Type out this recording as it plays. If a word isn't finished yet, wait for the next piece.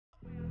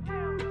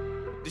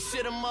This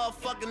shit a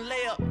motherfucking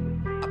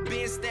layup. I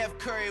been Steph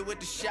Curry with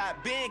the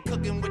shot, been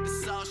cooking with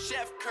the sauce,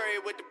 Chef Curry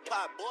with the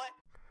pot,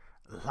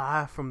 boy.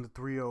 Live from the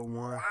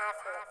 301.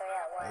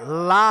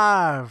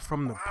 Live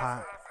from the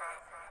pot.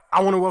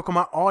 I want to welcome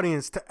my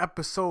audience to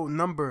episode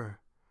number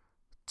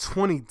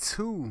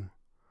 22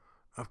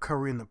 of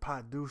Curry in the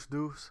Pot.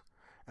 Deuce.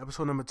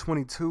 Episode number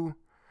 22.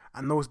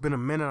 I know it's been a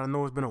minute. I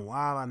know it's been a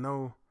while. I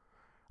know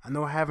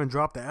I haven't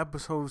dropped the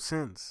episode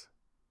since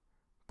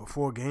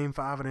before Game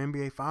 5 of the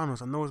NBA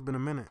Finals. I know it's been a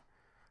minute.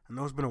 I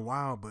know it's been a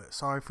while, but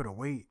sorry for the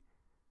wait.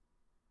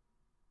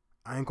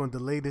 I ain't going to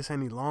delay this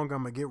any longer.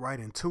 I'm going to get right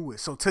into it.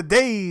 So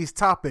today's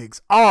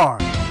topics are...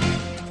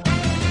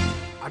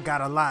 I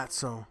got a lot,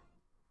 so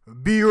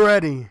be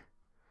ready.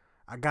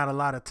 I got a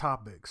lot of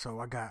topics. So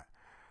I got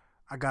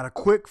a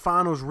quick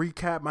finals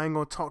recap. I ain't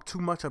going to talk too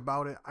much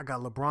about it. I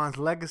got LeBron's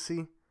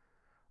legacy.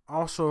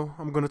 Also,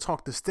 I'm going to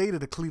talk the state of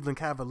the Cleveland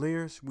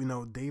Cavaliers. We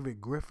know David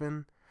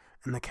Griffin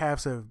and the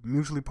Cavs have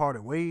mutually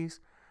parted ways.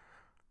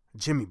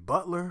 Jimmy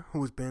Butler,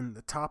 who's been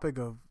the topic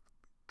of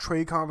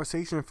trade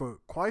conversation for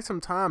quite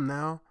some time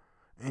now,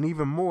 and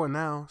even more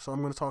now. So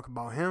I'm going to talk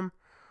about him.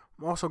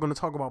 I'm also going to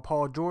talk about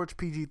Paul George.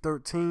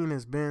 PG-13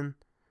 has been,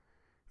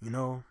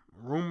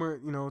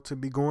 rumored, to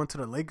be going to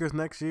the Lakers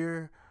next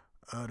year.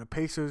 The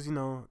Pacers,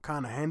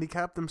 kind of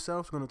handicapped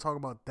themselves. We're going to talk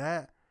about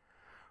that.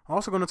 I'm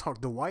also going to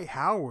talk Dwight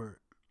Howard.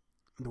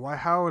 Dwight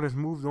Howard has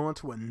moved on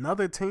to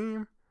another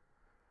team.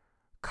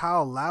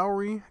 Kyle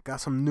Lowry, got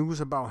some news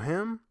about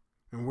him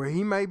and where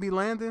he may be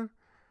landing.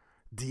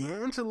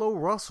 D'Angelo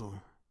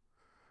Russell.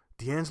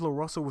 D'Angelo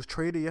Russell was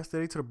traded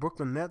yesterday to the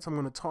Brooklyn Nets. I'm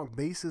going to talk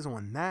bases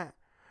on that.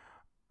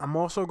 I'm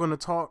also going to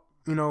talk,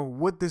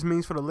 what this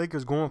means for the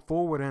Lakers going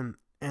forward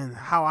and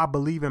how I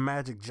believe in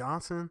Magic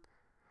Johnson.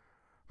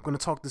 I'm going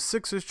to talk the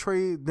Sixers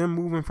trade, them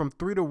moving from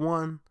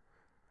 3-1.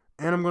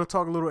 And I'm going to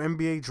talk a little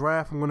NBA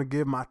draft. I'm going to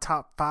give my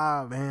top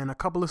 5 and a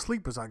couple of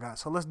sleepers I got.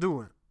 So let's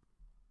do it.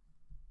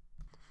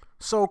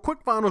 So quick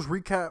finals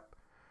recap.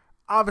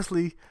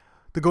 Obviously,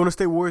 the Golden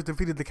State Warriors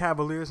defeated the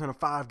Cavaliers in a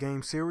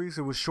 5-game series.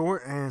 It was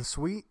short and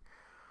sweet.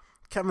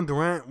 Kevin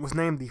Durant was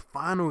named the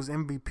finals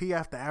MVP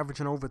after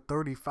averaging over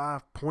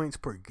 35 points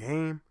per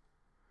game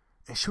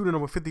and shooting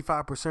over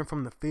 55%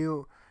 from the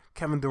field.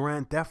 Kevin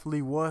Durant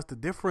definitely was the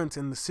difference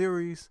in the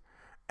series.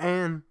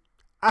 And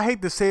I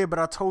hate to say it, but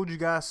I told you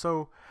guys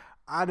so.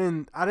 I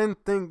didn't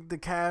think the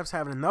Cavs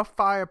had enough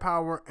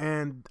firepower,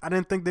 and I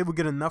didn't think they would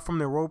get enough from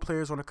their role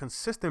players on a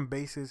consistent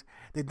basis.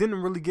 They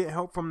didn't really get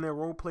help from their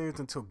role players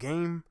until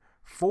Game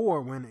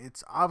 4, when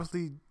it's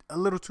obviously a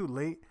little too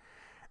late.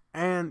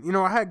 And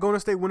I had Golden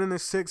State winning in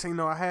 6. And,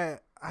 I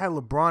had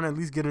LeBron at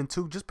least get in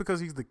 2 just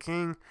because he's the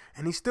king,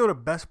 and he's still the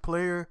best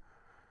player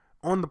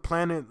on the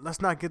planet.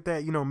 Let's not get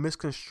that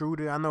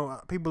misconstrued. I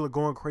know people are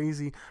going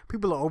crazy.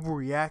 People are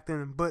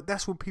overreacting, but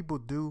that's what people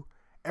do.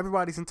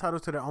 Everybody's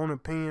entitled to their own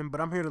opinion, but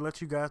I'm here to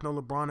let you guys know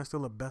LeBron is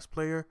still the best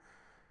player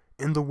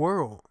in the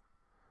world.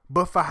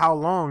 But for how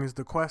long is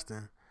the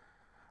question.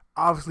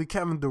 Obviously,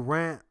 Kevin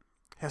Durant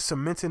has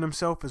cemented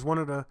himself as one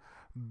of the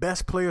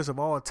best players of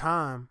all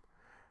time.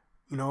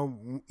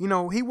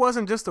 He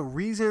wasn't just a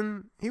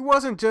reason. He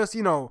wasn't just,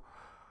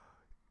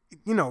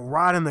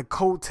 riding the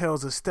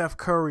coattails of Steph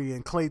Curry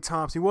and Klay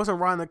Thompson. He wasn't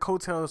riding the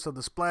coattails of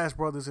the Splash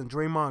Brothers and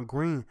Draymond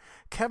Green.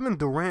 Kevin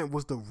Durant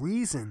was the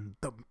reason,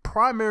 the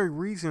primary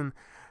reason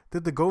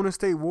that the Golden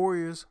State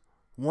Warriors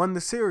won the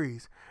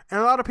series.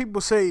 And a lot of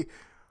people say,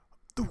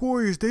 the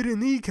Warriors, they didn't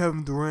need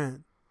Kevin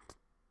Durant.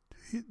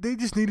 They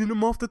just needed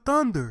him off the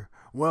Thunder.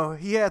 Well,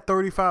 he had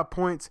 35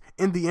 points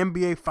in the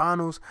NBA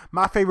Finals.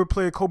 My favorite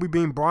player, Kobe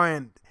Bean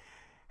Bryant,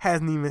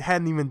 hadn't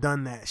even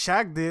done that.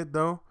 Shaq did,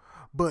 though.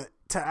 But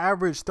to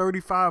average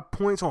 35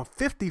 points on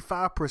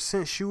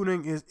 55%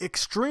 shooting is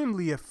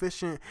extremely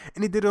efficient,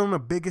 and he did it on the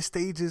biggest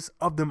stages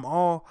of them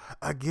all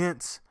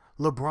against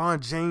LeBron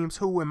James,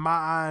 who in my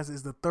eyes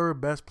is the 3rd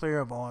best player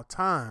of all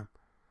time.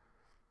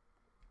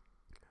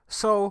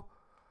 So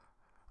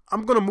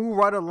I'm going to move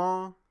right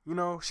along.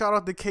 Shout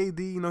out to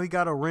KD. He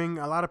got a ring.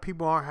 A lot of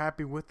people aren't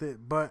happy with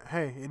it, but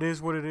hey, it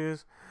is what it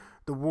is.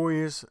 The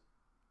Warriors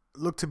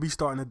look to be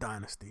starting a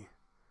dynasty.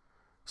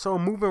 So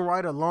moving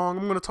right along,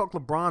 I'm going to talk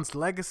LeBron's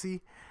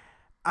legacy.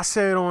 I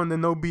said on the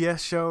No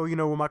BS show,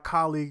 with my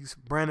colleagues,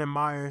 Brandon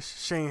Myers,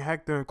 Shane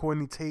Hector, and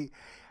Courtney Tate,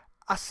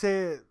 I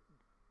said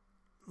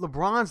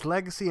LeBron's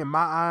legacy in my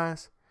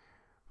eyes,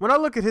 when I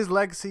look at his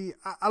legacy,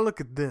 I look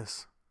at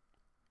this.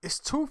 It's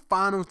 2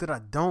 finals that I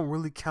don't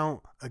really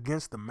count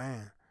against the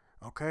man,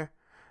 okay?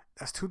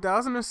 That's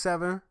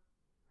 2007,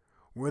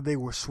 where they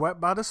were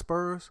swept by the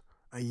Spurs.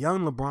 A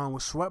young LeBron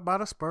was swept by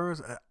the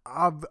Spurs.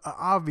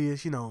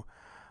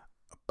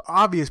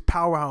 Obvious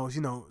powerhouse,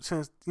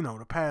 since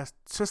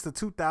the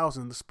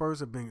 2000s, the Spurs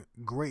have been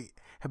great,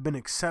 have been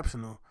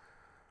exceptional.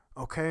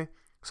 Okay?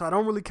 So I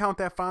don't really count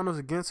that finals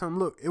against him.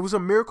 Look, it was a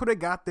miracle they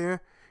got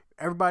there.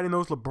 Everybody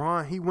knows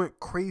LeBron. He went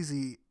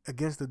crazy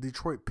against the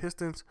Detroit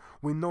Pistons.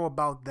 We know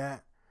about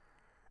that.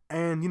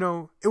 And,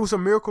 it was a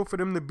miracle for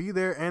them to be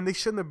there, and they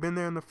shouldn't have been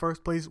there in the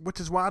first place, which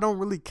is why I don't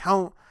really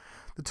count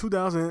the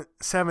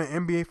 2007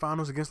 NBA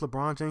Finals against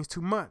LeBron James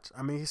too much.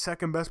 I mean, his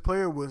second best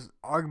player was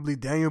arguably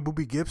Daniel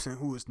Boobie Gibson,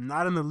 who is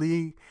not in the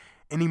league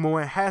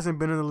anymore and hasn't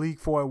been in the league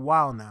for a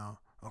while now.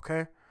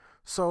 Okay?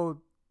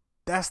 So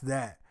that's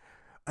that.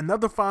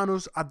 Another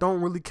finals I don't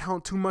really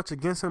count too much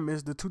against him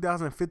is the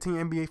 2015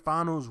 NBA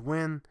Finals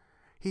when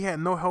he had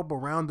no help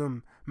around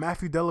him.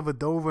 Matthew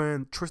Dellavedova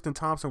and Tristan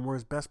Thompson were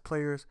his best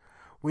players.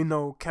 We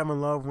know Kevin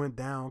Love went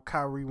down,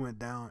 Kyrie went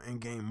down in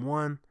game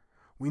 1.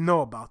 We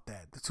know about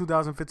that. The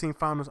 2015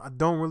 Finals, I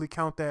don't really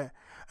count that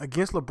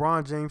against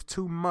LeBron James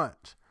too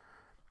much.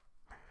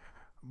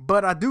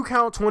 But I do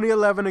count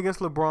 2011 against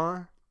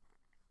LeBron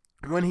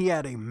when he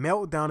had a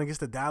meltdown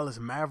against the Dallas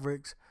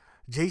Mavericks.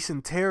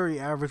 Jason Terry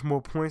averaged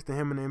more points than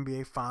him in the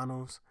NBA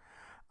Finals.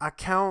 I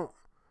count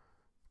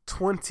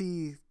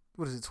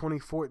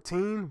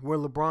 2014, where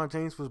LeBron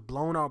James was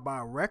blown out by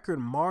a record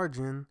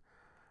margin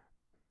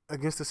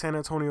against the San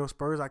Antonio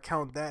Spurs. I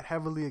count that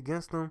heavily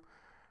against him.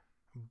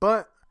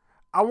 But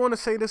I want to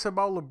say this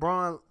about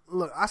LeBron.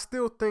 Look, I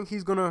still think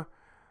he's going to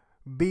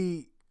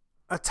be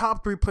a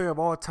top 3 player of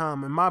all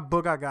time. In my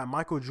book, I got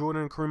Michael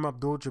Jordan and Kareem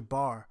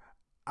Abdul-Jabbar.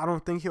 I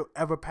don't think he'll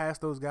ever pass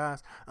those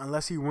guys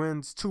unless he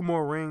wins 2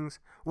 more rings,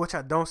 which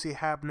I don't see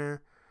happening.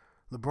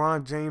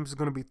 LeBron James is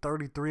going to be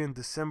 33 in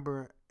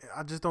December.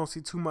 I just don't see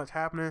too much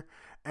happening.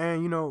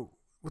 And, you know,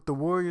 with the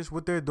Warriors,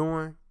 what they're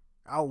doing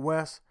out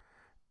west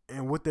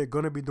and what they're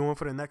going to be doing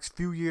for the next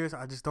few years,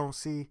 I just don't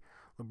see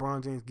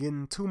LeBron James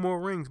getting 2 more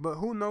rings. But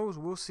who knows?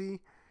 We'll see.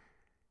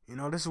 You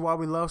know, this is why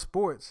we love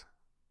sports.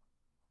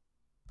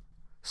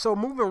 So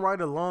moving right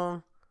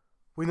along,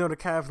 we know the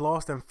Cavs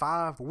lost in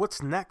 5.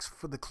 What's next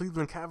for the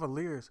Cleveland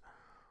Cavaliers?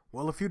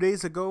 Well, a few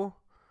days ago,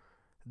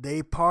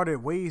 they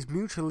parted ways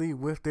mutually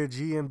with their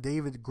GM,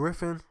 David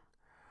Griffin.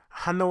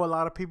 I know a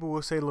lot of people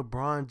will say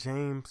LeBron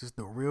James is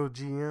the real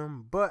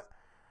GM, but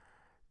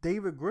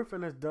David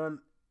Griffin has done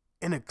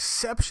an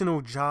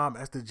exceptional job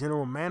as the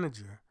general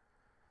manager.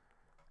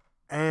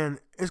 And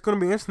it's going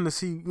to be interesting to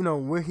see, you know,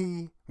 where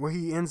he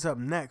ends up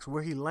next,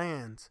 where he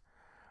lands.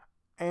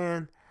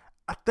 And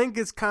I think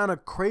it's kind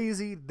of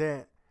crazy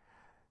that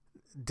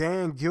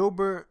Dan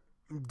Gilbert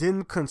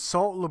didn't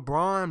consult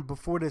LeBron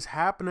before this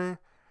happening.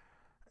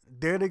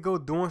 There they go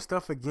doing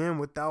stuff again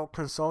without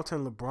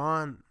consulting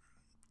LeBron.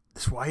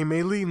 That's why he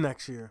may leave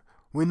next year.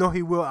 We know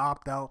he will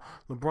opt out.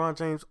 LeBron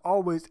James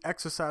always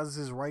exercises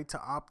his right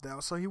to opt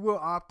out. So he will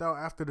opt out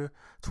after the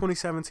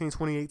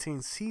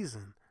 2017-2018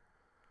 season.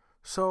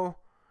 So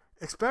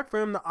expect for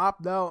him to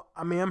opt out.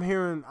 I mean, I'm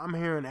hearing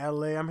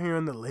LA, I'm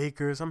hearing the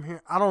Lakers,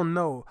 I don't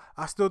know.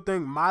 I still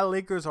think my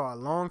Lakers are a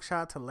long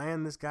shot to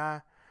land this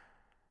guy.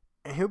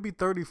 And he'll be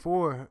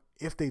 34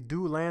 if they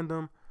do land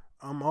him.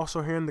 I'm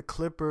also hearing the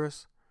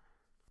Clippers.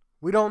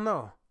 We don't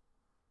know.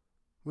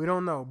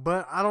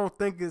 But I don't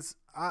think it's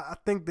I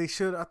think they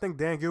should. I think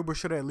Dan Gilbert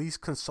should have at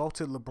least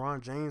consulted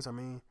LeBron James. I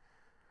mean,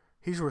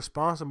 he's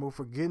responsible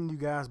for getting you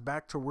guys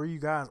back to where you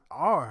guys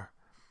are.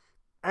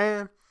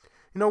 And,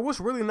 you know, what's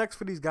really next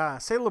for these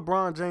guys? Say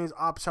LeBron James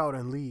opts out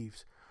and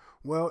leaves.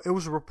 Well, it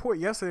was a report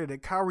yesterday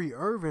that Kyrie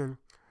Irving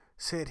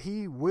said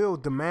he will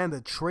demand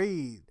a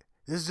trade.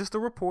 This is just a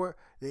report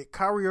that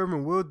Kyrie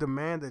Irving will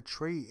demand a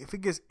trade if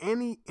it gets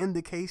any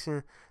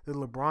indication that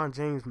LeBron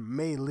James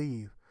may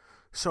leave.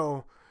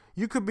 So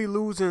you could be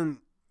losing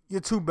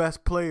your 2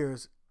 best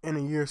players in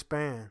a year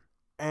span,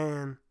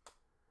 and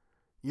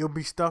you'll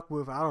be stuck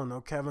with, I don't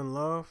know, Kevin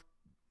Love.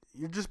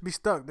 You'll just be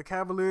stuck. The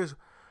Cavaliers,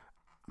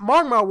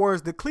 mark my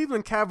words, the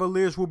Cleveland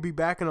Cavaliers will be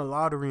back in the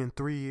lottery in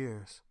 3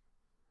 years.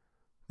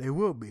 They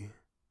will be.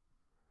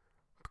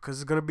 Because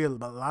it's going to be a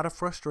lot of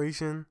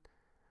frustration.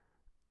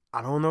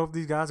 I don't know if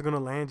these guys are going to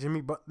land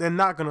Jimmy, but they're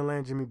not going to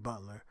land Jimmy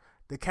Butler.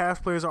 The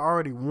Cavs players are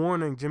already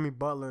warning Jimmy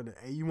Butler that,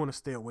 hey, you want to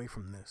stay away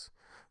from this.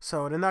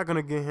 So they're not going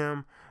to get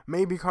him.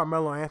 Maybe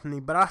Carmelo Anthony,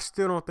 but I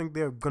still don't think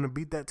they're going to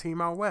beat that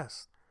team out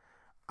west.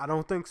 I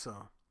don't think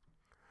so.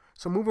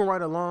 So moving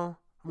right along,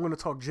 I'm going to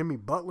talk Jimmy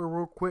Butler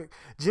real quick.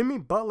 Jimmy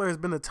Butler has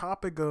been the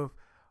topic of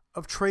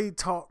trade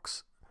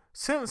talks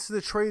since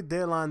the trade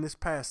deadline this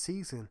past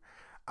season.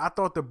 I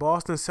thought the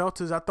Boston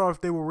Celtics, I thought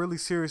if they were really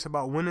serious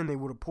about winning, they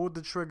would have pulled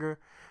the trigger,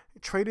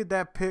 traded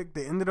that pick.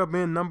 They ended up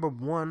being number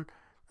 1.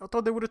 I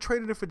thought they would have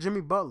traded it for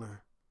Jimmy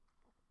Butler.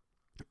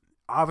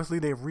 Obviously,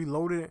 they've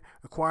reloaded it,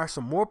 acquired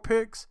some more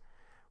picks.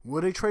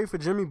 Will they trade for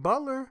Jimmy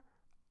Butler?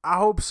 I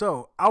hope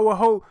so. I would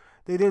hope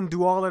they didn't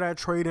do all of that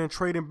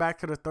trading back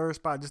to the 3rd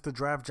spot just to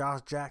draft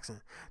Josh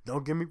Jackson.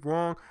 Don't get me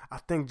wrong. I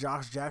think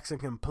Josh Jackson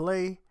can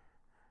play.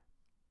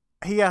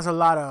 He has a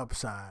lot of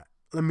upside.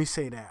 Let me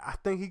say that. I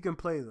think he can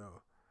play,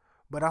 though.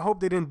 But I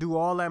hope they didn't do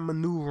all that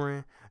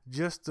maneuvering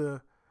just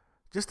to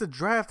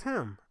draft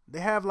him. They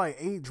have like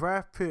 8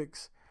 draft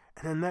picks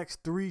in the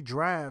next 3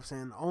 drafts,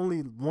 and only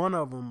one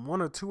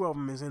or 2 of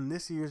them is in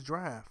this year's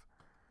draft.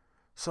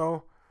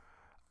 So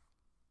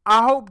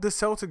I hope the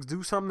Celtics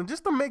do something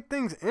just to make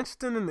things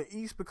interesting in the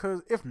East,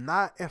 because if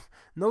not, if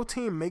no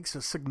team makes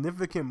a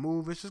significant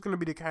move, it's just going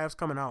to be the Cavs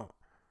coming out.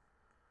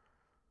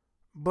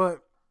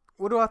 But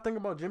what do I think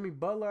about Jimmy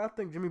Butler? I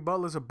think Jimmy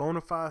Butler's a bona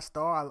fide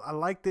star. I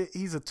like that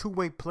he's a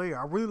two-way player.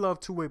 I really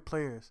love two-way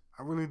players.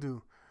 I really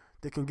do.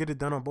 They can get it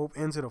done on both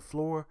ends of the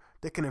floor.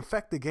 They can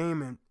infect the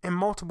game in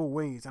multiple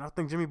ways, and I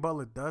think Jimmy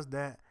Butler does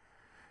that.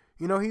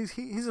 You know, he's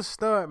a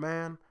stud,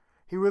 man.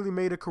 He really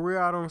made a career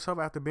out of himself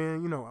after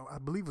being, you know, I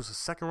believe it was a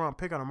second-round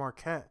pick out of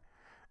Marquette.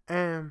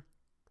 And,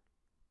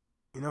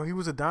 you know, he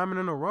was a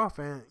diamond in the rough,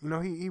 and, you know,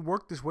 he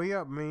worked his way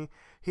up. I mean,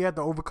 he had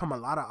to overcome a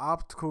lot of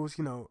obstacles,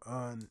 you know.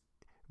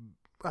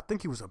 I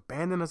think he was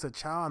abandoned as a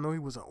child. I know he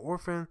was an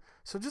orphan.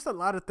 So just a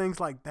lot of things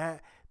like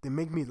that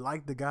make me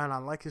like the guy, and I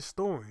like his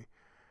story.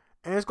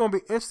 And it's going to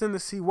be interesting to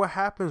see what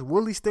happens.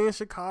 Will he stay in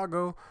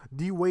Chicago?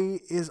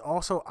 D-Wade is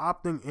also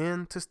opting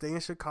in to stay in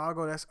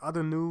Chicago. That's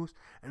other news.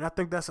 And I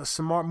think that's a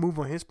smart move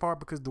on his part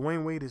because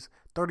Dwayne Wade is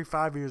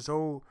 35 years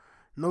old.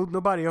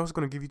 Nobody else is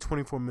going to give you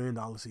 $24 million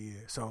a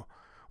year. So,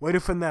 way to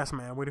finesse,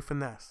 man. Way to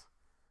finesse.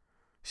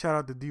 Shout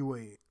out to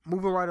D-Wade.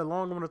 Moving right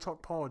along, I'm going to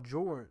talk Paul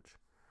George.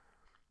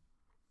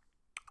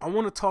 I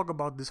want to talk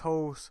about this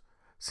whole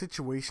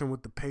situation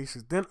with the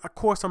Pacers. Then, of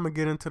course, I'm going to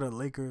get into the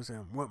Lakers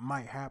and what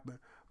might happen.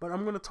 But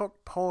I'm going to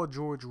talk Paul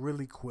George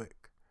really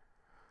quick.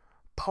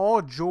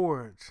 Paul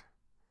George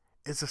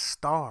is a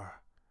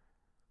star.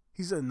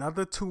 He's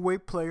another two-way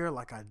player,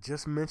 like I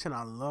just mentioned.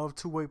 I love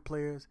two-way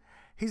players.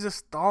 He's a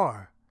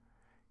star.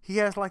 He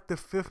has like the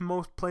fifth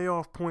most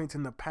playoff points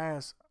in the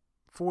past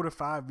 4 to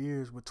 5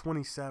 years with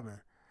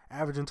 27,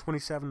 averaging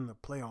 27 in the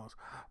playoffs.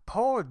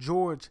 Paul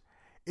George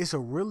is a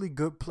really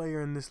good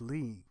player in this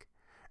league.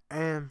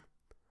 And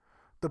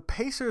the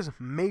Pacers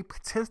may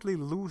potentially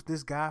lose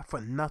this guy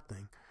for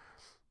nothing.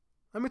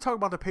 Let me talk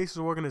about the Pacers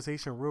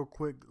organization real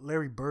quick.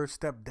 Larry Bird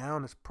stepped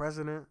down as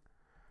president.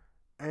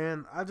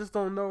 And I just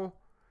don't know.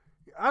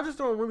 I just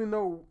don't really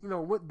know, you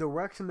know, what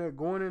direction they're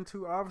going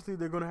into. Obviously,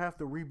 they're going to have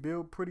to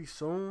rebuild pretty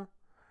soon.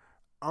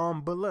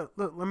 But look,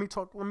 let me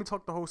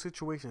talk the whole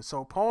situation.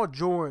 So Paul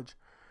George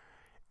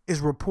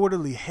is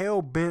reportedly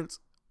hell-bent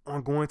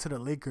on going to the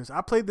Lakers.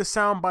 I played the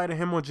soundbite of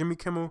him on Jimmy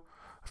Kimmel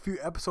a few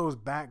episodes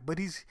back, but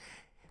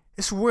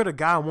it's where the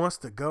guy wants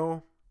to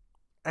go.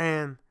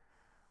 And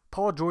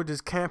Paul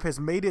George's camp has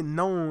made it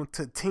known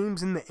to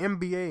teams in the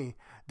NBA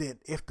that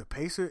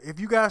if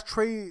you guys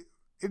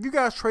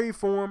trade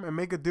for him and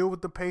make a deal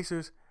with the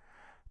Pacers,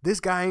 this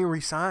guy ain't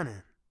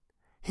re-signing.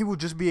 He will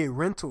just be a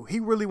rental. He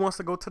really wants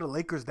to go to the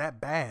Lakers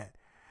that bad.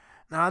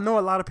 Now, I know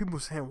a lot of people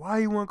saying, why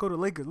you want to go to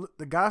the Lakers? Look,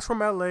 the guy's from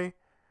LA.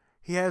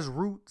 He has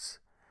roots.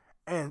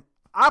 And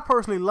I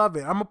personally love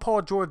it. I'm a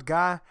Paul George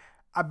guy.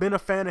 I've been a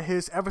fan of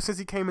his ever since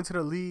he came into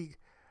the league,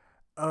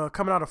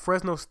 coming out of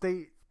Fresno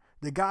State.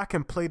 The guy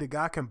can play. The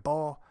guy can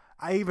ball.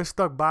 I even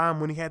stuck by him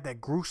when he had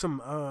that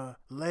gruesome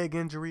leg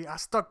injury. I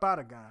stuck by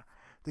the guy.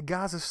 The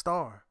guy's a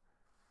star.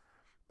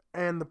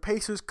 And the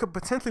Pacers could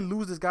potentially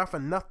lose this guy for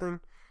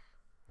nothing.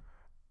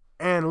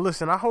 And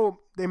listen, I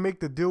hope they make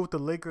the deal with the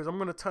Lakers. I'm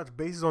going to touch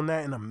bases on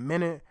that in a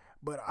minute.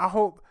 But I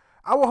will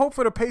hope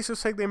for the Pacers'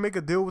 sake they make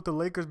a deal with the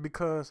Lakers,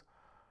 because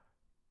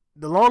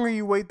the longer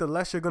you wait, the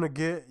less you're going to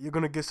get. You're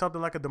going to get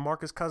something like a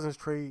DeMarcus Cousins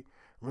trade.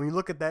 When you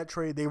look at that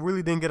trade, they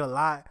really didn't get a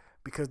lot,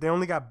 because they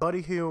only got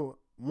Buddy Hield,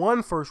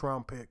 1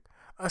 first-round pick,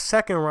 a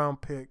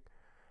second-round pick,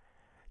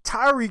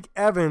 Tyreke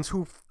Evans,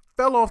 who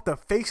fell off the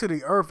face of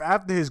the earth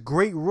after his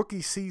great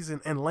rookie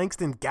season, and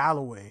Langston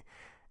Galloway.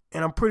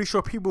 And I'm pretty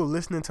sure people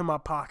listening to my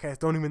podcast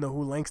don't even know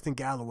who Langston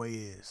Galloway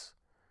is.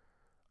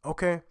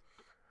 Okay?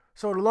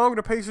 So the longer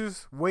the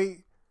Pacers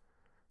wait,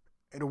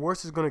 and the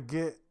worse it's going to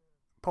get,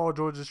 Paul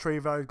George's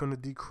trade value is going to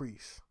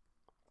decrease.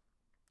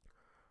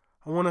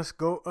 I want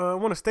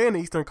to stay in the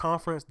Eastern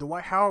Conference.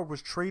 Dwight Howard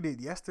was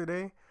traded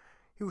yesterday.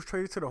 He was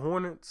traded to the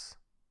Hornets,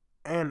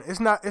 and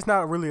it's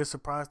not really a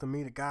surprise to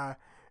me. The guy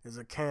is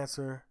a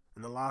cancer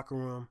in the locker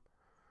room.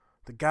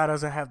 The guy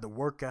doesn't have the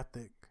work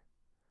ethic.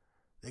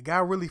 The guy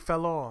really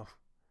fell off,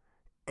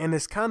 and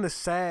it's kind of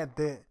sad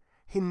that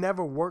he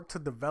never worked to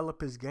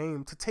develop his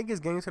game, to take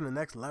his game to the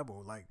next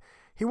level. Like,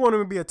 he won't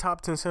even be a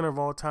top 10 center of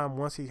all time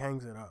once he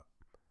hangs it up.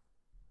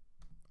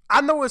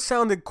 I know it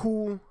sounded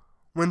cool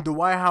when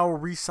Dwight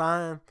Howard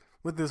re-signed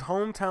with his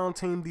hometown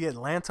team, the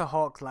Atlanta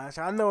Hawks, last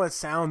year. I know it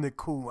sounded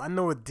cool. I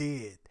know it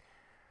did.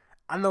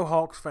 I know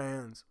Hawks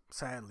fans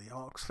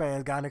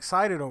got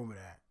excited over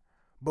that.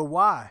 But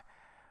why?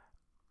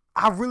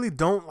 I really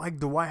don't like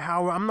Dwight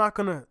Howard. I'm not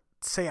going to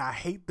say I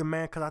hate the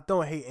man, because I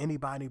don't hate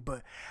anybody,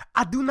 but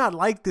I do not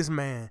like this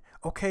man,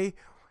 okay?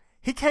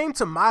 He came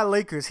to my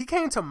Lakers.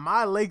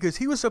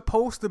 He was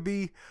supposed to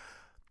be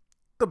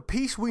the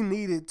piece we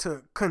needed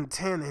to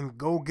contend and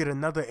go get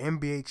another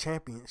NBA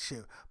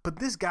championship. But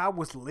this guy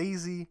was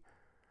lazy.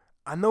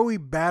 I know he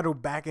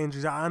battled back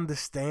injuries. I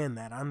understand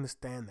that.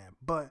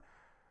 But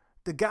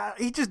the guy,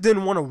 he just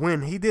didn't want to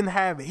win. He didn't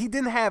have it. He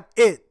didn't have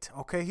it,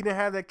 okay? He didn't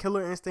have that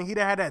killer instinct. He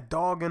didn't have that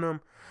dog in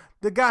him.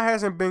 The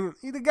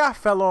guy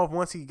fell off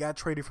once he got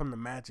traded from the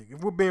Magic,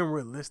 if we're being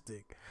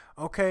realistic,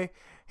 okay?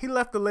 He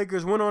left the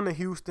Lakers, went on to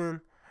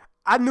Houston.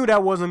 I knew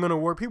that wasn't going to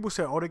work. People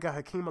said, they got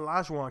Hakeem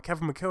Olajuwon,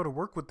 Kevin McHale to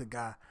work with the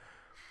guy.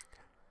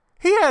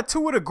 He had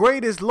 2 of the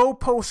greatest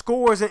low-post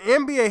scorers in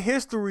NBA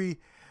history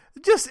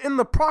just in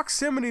the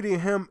proximity to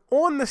him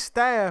on the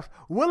staff,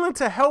 willing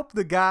to help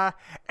the guy,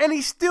 and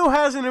he still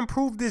hasn't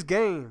improved his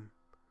game.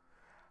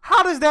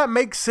 How does that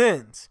make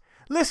sense?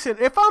 Listen,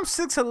 if I'm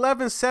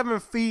 6'11", 7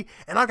 feet,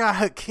 and I got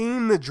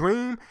Hakeem the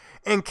Dream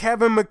and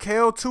Kevin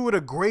McHale, two of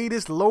the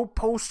greatest low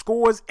post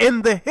scorers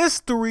in the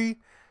history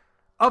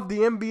of the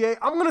NBA,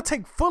 I'm going to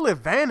take full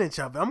advantage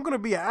of it. I'm going to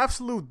be an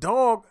absolute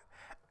dog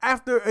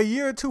after a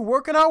year or two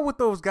working out with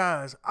those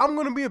guys. I'm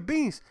going to be a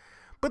beast.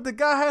 But the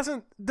guy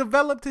hasn't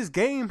developed his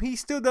game. He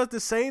still does the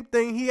same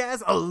thing. He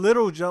has a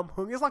little jump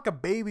hook. It's like a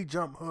baby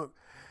jump hook.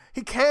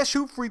 He can't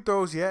shoot free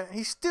throws yet.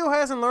 He still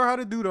hasn't learned how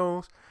to do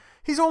those.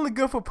 He's only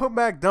good for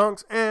putback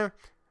dunks. And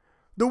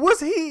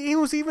he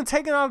was even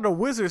taken out of the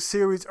Wizards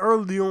series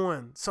early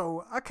on.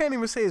 So I can't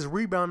even say his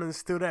rebounding is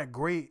still that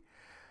great.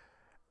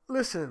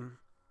 Listen,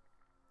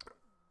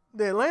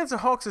 the Atlanta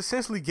Hawks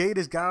essentially gave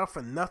this guy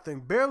for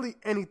nothing, barely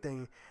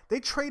anything.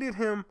 They traded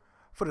him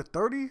for the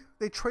 30.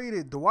 They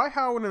traded Dwight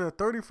Howard in the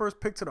 31st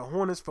pick to the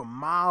Hornets for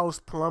Miles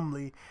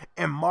Plumlee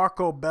and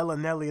Marco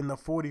Bellinelli in the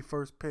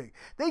 41st pick.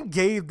 They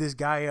gave this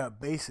guy up,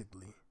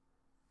 basically.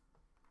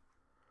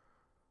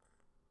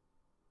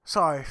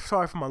 Sorry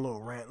for my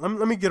little rant.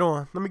 Let me get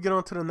on. Let me get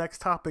on to the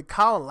next topic.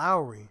 Kyle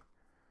Lowry.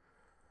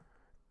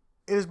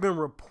 It has been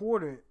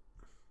reported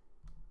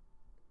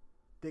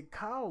that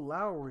Kyle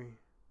Lowry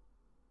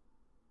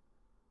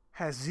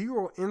has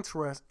zero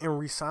interest in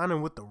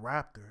re-signing with the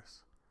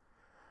Raptors.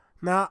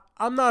 Now,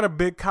 I'm not a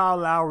big Kyle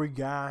Lowry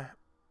guy.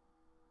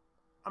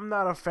 I'm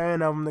not a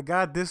fan of him. The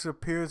guy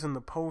disappears in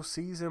the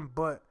postseason,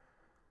 but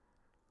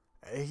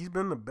he's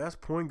been the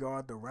best point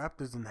guard the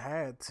Raptors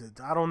had since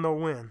I don't know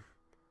when.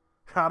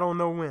 So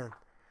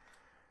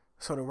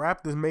the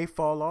Raptors may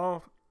fall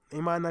off.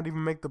 They might not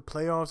even make the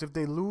playoffs if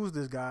they lose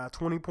this guy.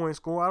 20-point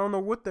score. I don't know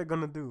what they're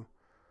going to do.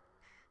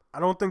 I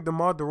don't think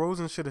DeMar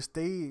DeRozan should have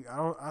stayed.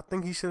 I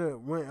think he should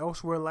have went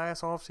elsewhere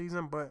last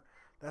offseason, but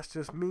that's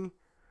just me.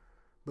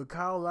 But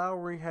Kyle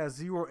Lowry has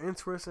zero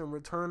interest in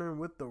returning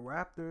with the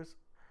Raptors.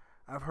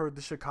 I've heard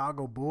the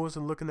Chicago Bulls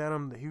are looking at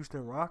him, the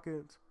Houston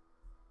Rockets.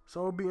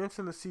 So it'll be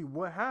interesting to see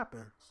what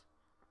happens.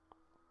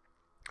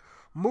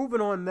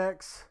 Moving on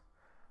next,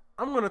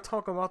 I'm going to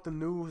talk about the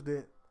news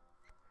that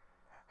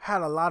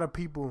had a lot of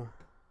people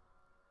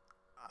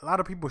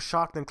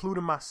shocked,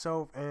 including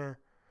myself, and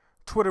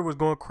Twitter was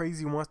going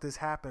crazy once this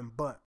happened.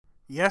 But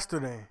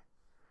yesterday,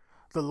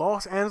 the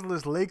Los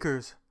Angeles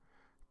Lakers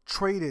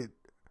traded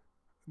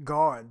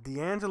guard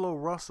D'Angelo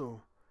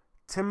Russell,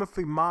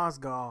 Timothy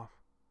Mozgov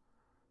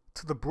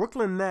to the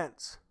Brooklyn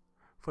Nets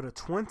for the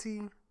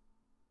 27th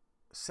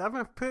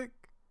pick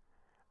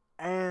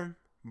and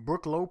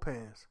Brook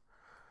Lopez.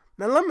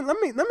 Now let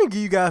me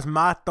give you guys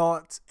my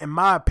thoughts and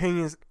my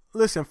opinions.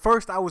 Listen,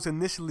 first I was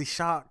initially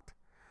shocked.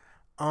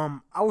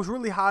 I was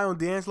really high on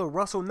D'Angelo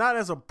Russell, not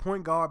as a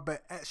point guard,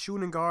 but at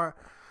shooting guard.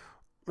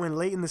 When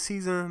late in the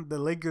season the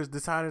Lakers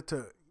decided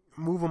to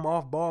move him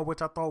off ball,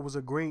 which I thought was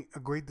a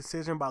great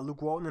decision by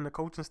Luke Walton and the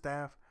coaching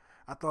staff.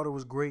 I thought it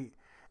was great,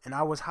 and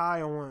I was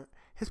high on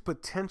his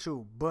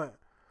potential. But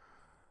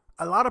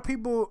a lot of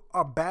people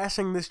are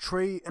bashing this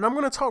trade, and I'm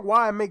going to talk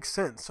why it makes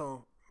sense.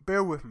 So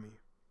bear with me.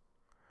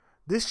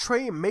 This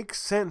trade makes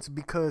sense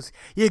because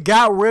you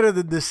got rid of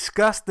the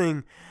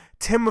disgusting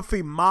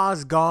Timothy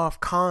Mozgov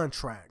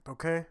contract.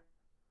 Okay,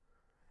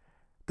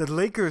 the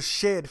Lakers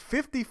shed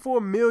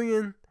 $54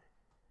 million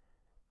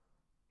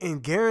in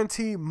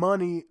guaranteed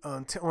money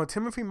on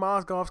Timothy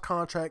Mozgov's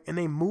contract, and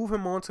they move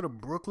him on to the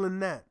Brooklyn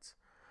Nets.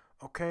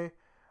 Okay,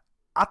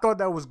 I thought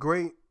that was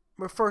great.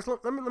 But first,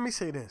 let me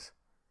say this.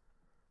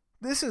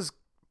 This is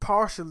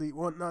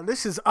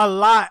this is a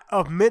lot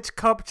of Mitch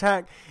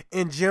Kupchak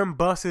and Jim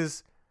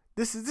Buss's.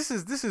 This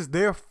is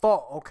their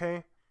fault.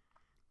 Okay,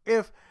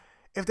 if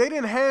they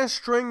didn't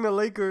hamstring the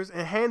Lakers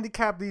and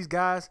handicap these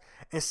guys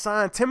and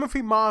sign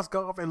Timothy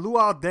Mozgov and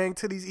Luol Deng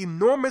to these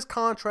enormous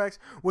contracts,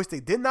 which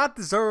they did not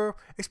deserve,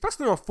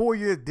 especially on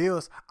 4-year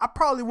deals, I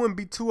probably wouldn't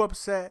be too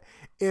upset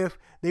if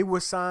they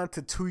were signed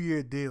to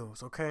 2-year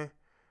deals, okay?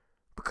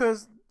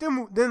 Because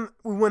then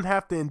we wouldn't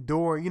have to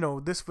endure,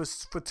 this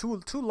for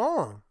too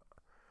long.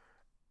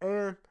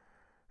 And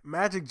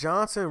Magic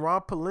Johnson,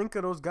 Rob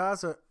Pelinka, those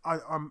guys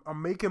are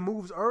making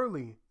moves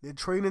early. They're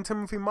trading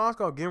Timothy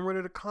Mozgov, getting rid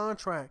of the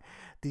contract.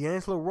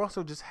 D'Angelo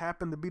Russell just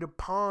happened to be the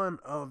pawn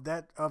of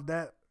that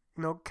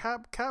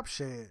cap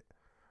shed.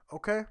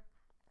 Okay?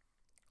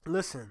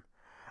 Listen,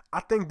 I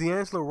think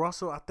D'Angelo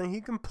Russell, I think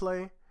he can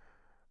play.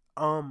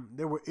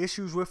 There were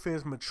issues with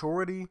his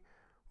maturity.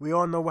 We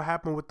all know what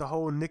happened with the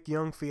whole Nick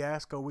Young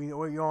fiasco. We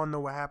all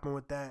know what happened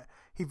with that.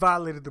 He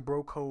violated the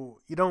bro code.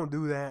 You don't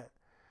do that.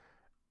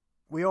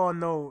 We all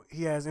know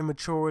he has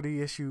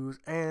immaturity issues,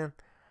 and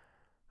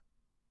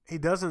he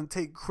doesn't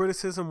take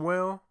criticism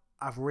well.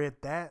 I've read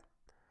that.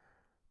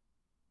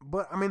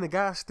 But, I mean, the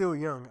guy's still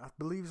young. I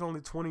believe he's only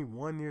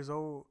 21 years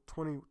old,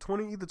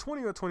 either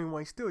 20 or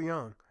 21. He's still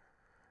young.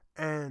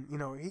 And,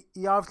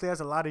 he obviously has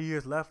a lot of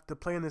years left to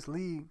play in this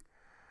league.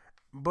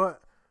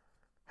 But,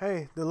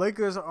 hey, the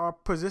Lakers are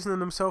positioning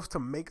themselves to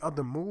make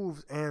other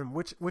moves, and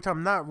which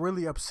I'm not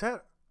really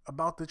upset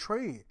about the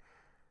trade.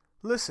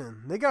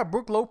 Listen, they got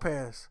Brook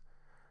Lopez.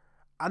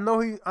 I know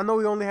he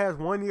only has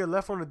 1 year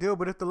left on the deal,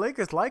 but if the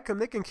Lakers like him,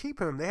 they can keep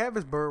him. They have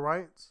his bird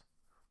rights.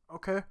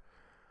 Okay.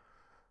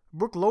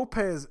 Brook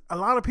Lopez, a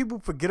lot of people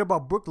forget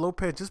about Brook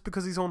Lopez just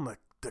because he's on the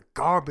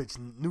garbage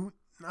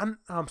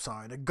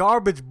the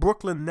garbage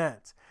Brooklyn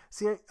Nets.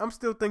 See, I'm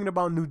still thinking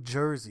about New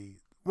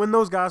Jersey when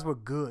those guys were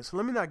good. So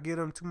let me not give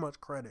them too much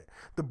credit.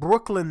 The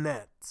Brooklyn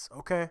Nets,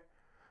 okay?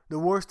 The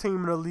worst team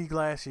in the league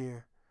last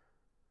year.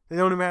 They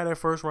don't even have their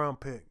first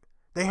round pick.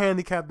 They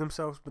handicapped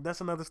themselves, but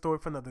that's another story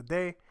for another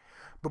day.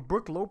 But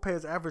Brook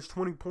Lopez averaged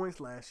 20 points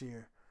last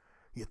year.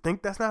 You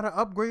think that's not an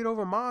upgrade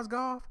over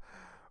Mozgov?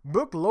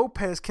 Brook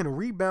Lopez can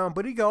rebound,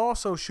 but he can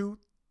also shoot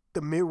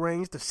the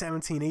mid-range, the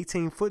 17,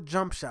 18-foot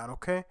jump shot,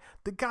 okay?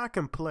 The guy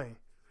can play.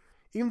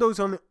 Even though he's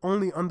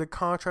only under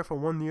contract for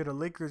 1 year, the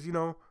Lakers,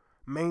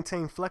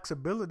 maintain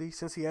flexibility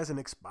since he has an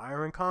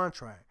expiring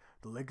contract.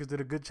 The Lakers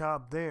did a good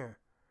job there.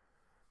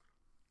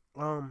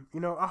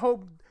 I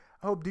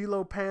hope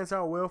D'Lo pans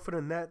out well for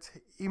the Nets.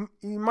 He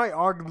might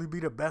arguably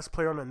be the best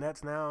player on the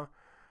Nets now.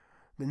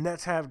 The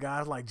Nets have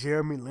guys like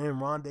Jeremy Lin,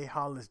 Rondae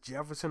Hollis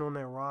Jefferson on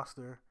their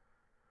roster.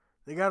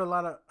 They got a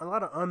lot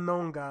of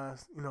unknown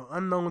guys,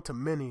 unknown to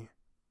many,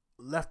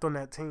 left on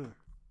that team.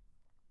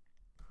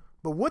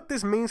 But what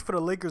this means for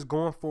the Lakers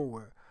going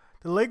forward,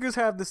 the Lakers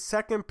have the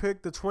second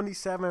pick, the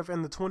 27th,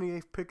 and the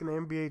 28th pick in the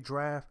NBA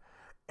draft.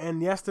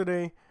 And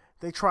yesterday,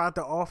 they tried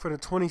to offer the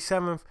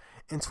 27th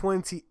and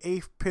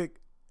 28th pick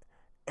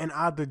and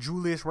either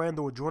Julius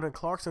Randle or Jordan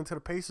Clarkson to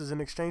the Pacers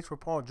in exchange for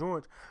Paul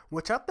George,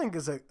 which I think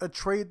is a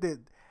trade that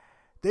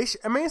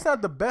it's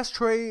not the best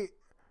trade,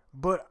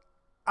 but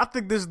I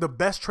think this is the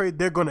best trade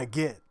they're going to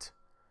get.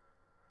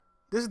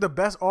 This is the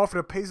best offer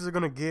the Pacers are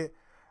going to get.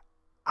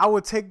 I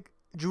would take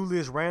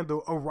Julius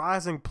Randle, a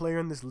rising player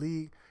in this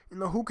league,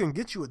 who can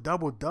get you a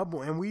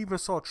double-double. And we even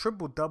saw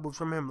triple-doubles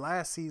from him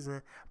last season.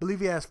 I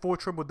believe he has 4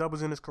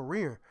 triple-doubles in his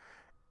career.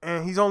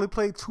 And he's only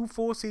played 2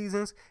 full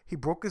seasons. He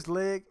broke his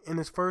leg in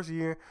his first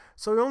year.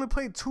 So he only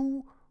played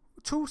two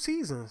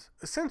seasons,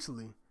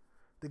 essentially.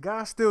 The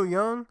guy's still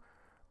young.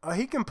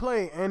 He can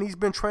play, and he's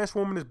been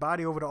transforming his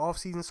body over the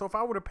offseason. So if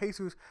I were the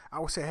Pacers, I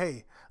would say,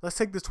 hey, let's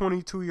take this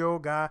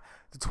 22-year-old guy,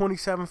 the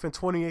 27th and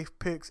 28th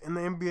picks in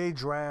the NBA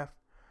draft.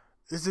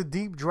 It's a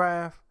deep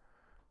draft.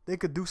 They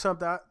could do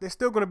something. They're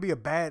still going to be a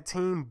bad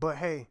team, but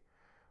hey,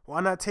 why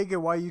not take it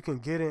while you can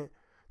get it?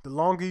 The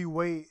longer you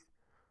wait,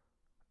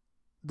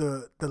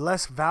 the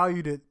less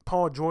value that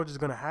Paul George is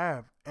going to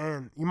have.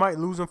 And you might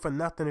lose him for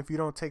nothing if you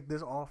don't take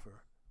this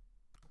offer.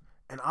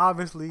 And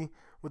obviously,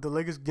 with the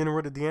Lakers getting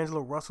rid of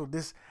D'Angelo Russell,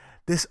 this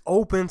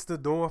opens the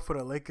door for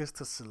the Lakers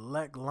to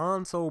select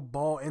Lonzo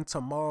Ball in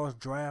tomorrow's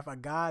draft, a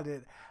guy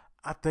that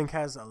I think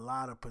has a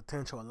lot of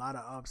potential, a lot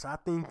of upside. I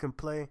think he can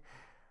play.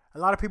 A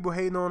lot of people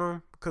hating on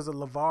him because of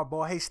LeVar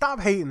Ball. Hey, stop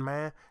hating,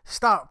 man.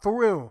 Stop, for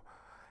real.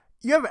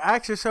 You ever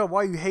ask yourself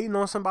why you hating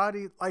on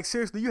somebody? Like,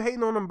 seriously, you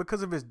hating on him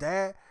because of his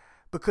dad?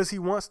 Because he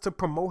wants to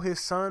promote his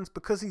sons?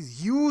 Because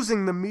he's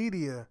using the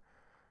media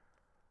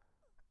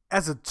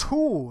as a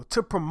tool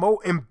to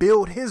promote and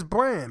build his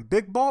brand,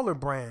 Big Baller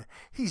brand.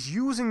 He's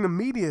using the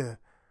media.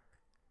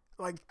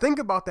 Like, think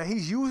about that.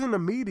 He's using the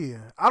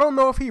media. I don't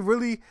know if he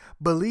really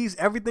believes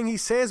everything he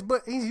says,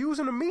 but he's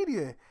using the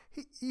media.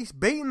 He's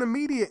baiting the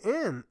media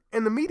in,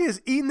 and the media is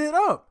eating it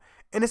up,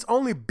 and it's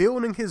only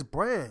building his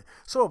brand.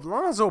 So if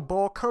Lonzo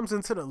Ball comes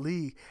into the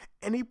league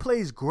and he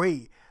plays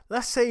great,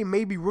 let's say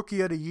maybe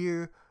Rookie of the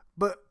Year,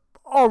 but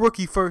all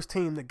rookie first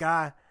team, the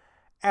guy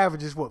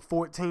averages,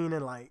 14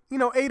 and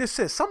 8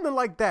 assists, something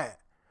like that.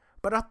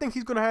 But I think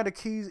he's going to have the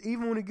keys,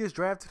 even when he gets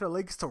drafted to the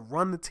Lakers, to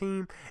run the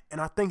team. And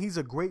I think he's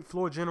a great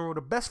floor general,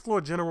 the best floor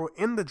general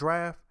in the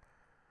draft.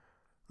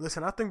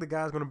 Listen, I think the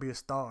guy's going to be a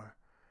star.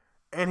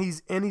 And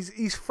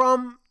he's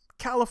from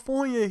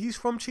California. He's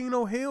from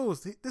Chino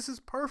Hills. This is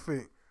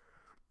perfect.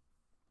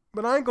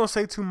 But I ain't going to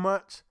say too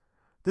much.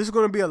 This is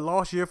going to be a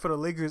lost year for the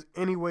Lakers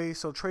anyway.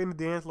 So trading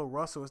D'Angelo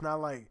Russell, it's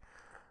not like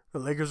the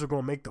Lakers are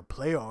going to make the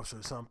playoffs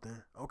or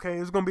something. Okay,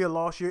 it's going to be a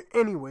lost year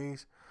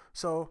anyways.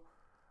 So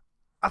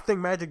I think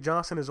Magic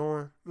Johnson is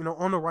on the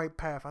right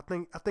path. I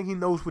think he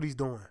knows what he's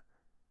doing.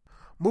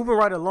 Moving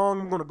right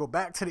along, I'm going to go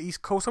back to the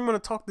East Coast. I'm going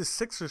to talk this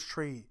Sixers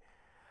trade.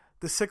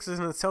 The Sixers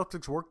and the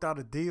Celtics worked out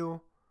a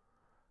deal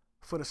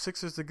for the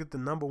Sixers to get the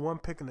number 1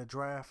 pick in the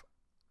draft.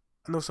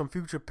 I know some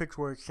future picks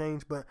were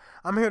exchanged, but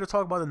I'm here to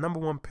talk about the number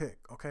 1 pick,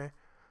 okay?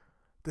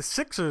 The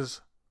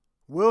Sixers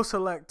will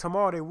select,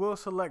 tomorrow they will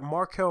select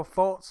Markelle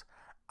Fultz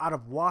out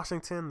of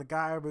Washington. The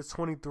guy averaged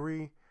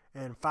 23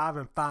 and 5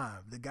 and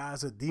 5. The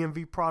guy's a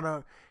DMV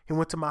product. He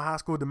went to my high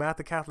school,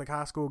 DeMatha Catholic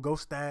High School. Go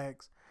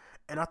Stags.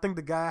 And I think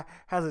the guy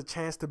has a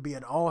chance to be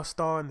an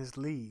all-star in this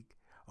league,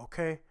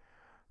 okay?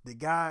 The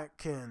guy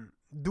can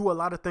do a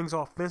lot of things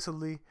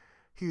offensively.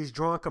 He's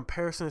drawing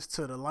comparisons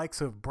to the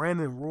likes of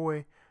Brandon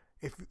Roy.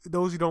 If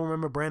those who don't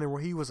remember Brandon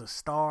Roy, he was a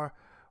star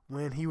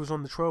when he was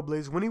on the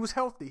Trailblazers. When he was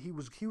healthy, he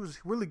was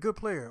a really good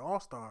player,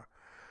 all-star.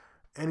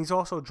 And he's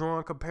also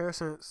drawing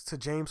comparisons to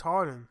James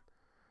Harden.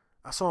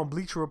 I saw on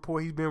Bleacher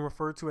Report he's being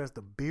referred to as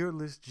the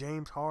beardless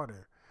James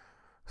Harden.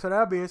 So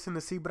that'll be interesting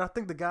to see. But I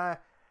think the guy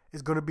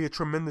is going to be a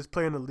tremendous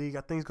player in the league.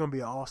 I think he's going to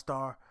be an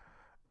all-star.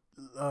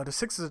 The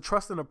Sixers are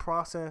trusting the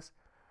process.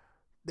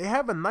 They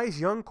have a nice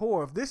young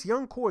core. If this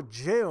young core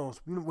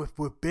gels,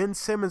 with Ben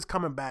Simmons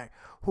coming back,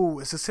 who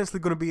is essentially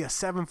going to be a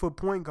 7-foot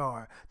point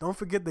guard. Don't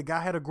forget the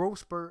guy had a growth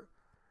spurt.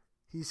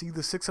 He's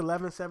either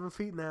 6'11", 7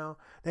 feet now.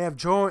 They have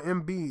Joel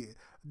Embiid,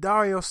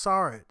 Dario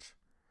Saric.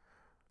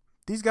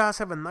 These guys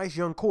have a nice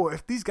young core.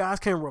 If these guys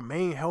can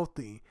remain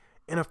healthy,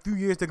 in a few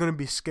years they're going to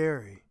be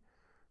scary.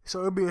 So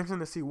it'll be interesting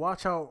to see.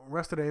 Watch out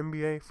rest of the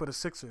NBA for the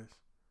Sixers.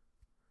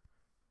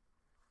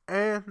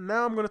 And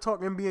now I'm going to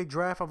talk NBA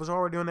draft. I was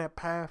already on that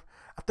path.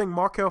 I think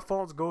Markelle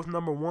Fultz goes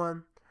number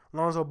 1.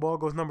 Lonzo Ball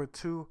goes number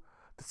 2.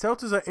 The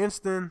Celtics are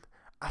interesting.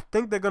 I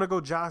think they're going to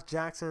go Josh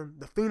Jackson.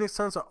 The Phoenix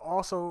Suns are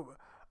also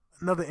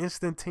another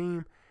instant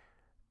team.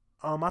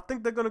 I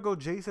think they're going to go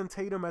Jason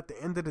Tatum at the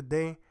end of the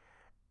day.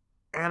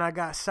 And I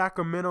got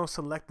Sacramento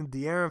selecting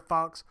De'Aaron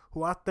Fox,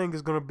 who I think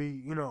is going to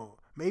be,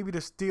 maybe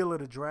the steal of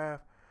the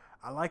draft.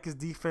 I like his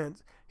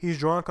defense. He's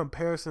drawing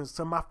comparisons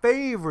to my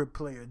favorite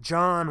player,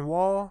 John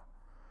Wall.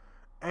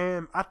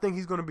 And I think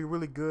he's going to be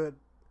really good.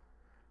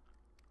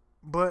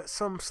 But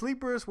some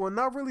sleepers, well,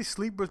 not really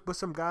sleepers, but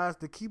some guys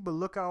to keep a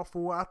lookout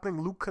for. I think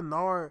Luke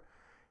Kennard,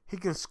 he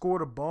can score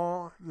the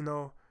ball.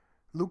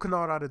 Luke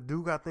Kennard out of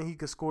Duke, I think he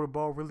can score the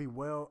ball really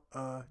well.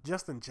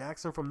 Justin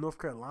Jackson from North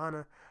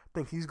Carolina, I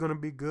think he's going to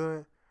be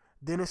good.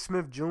 Dennis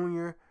Smith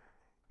Jr.,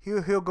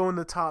 he'll go in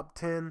the top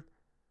 10.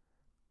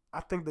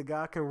 I think the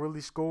guy can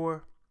really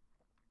score.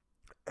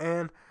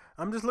 And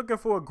I'm just looking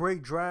for a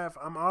great draft.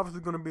 I'm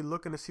obviously going to be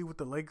looking to see what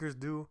the Lakers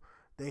do.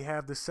 They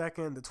have the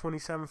 2nd, the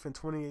 27th, and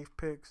 28th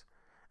picks.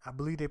 I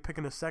believe they're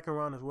picking the 2nd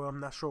round as well. I'm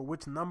not sure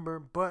which number,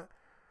 but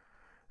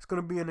it's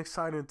going to be an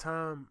exciting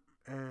time.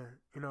 And,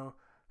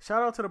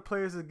 shout out to the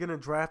players that are getting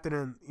drafted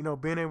and,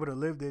 being able to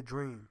live their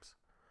dreams.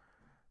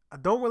 I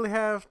don't really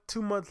have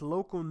too much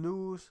local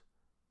news,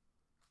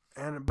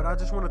 but I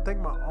just want to thank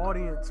my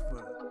audience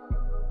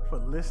for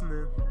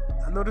listening.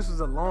 I know this was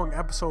a long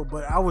episode,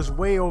 but I was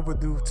way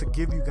overdue to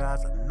give you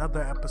guys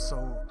another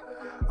episode.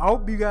 I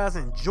hope you guys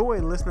enjoy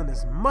listening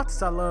as much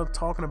as I love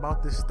talking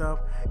about this stuff,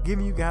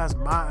 giving you guys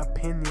my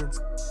opinions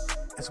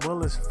as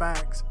well as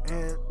facts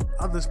and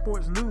other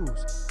sports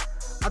news.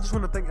 I just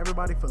want to thank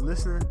everybody for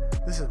listening.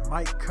 This is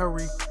Mike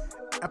Curry.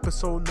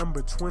 Episode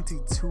number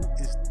 22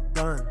 is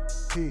done.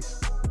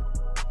 Peace.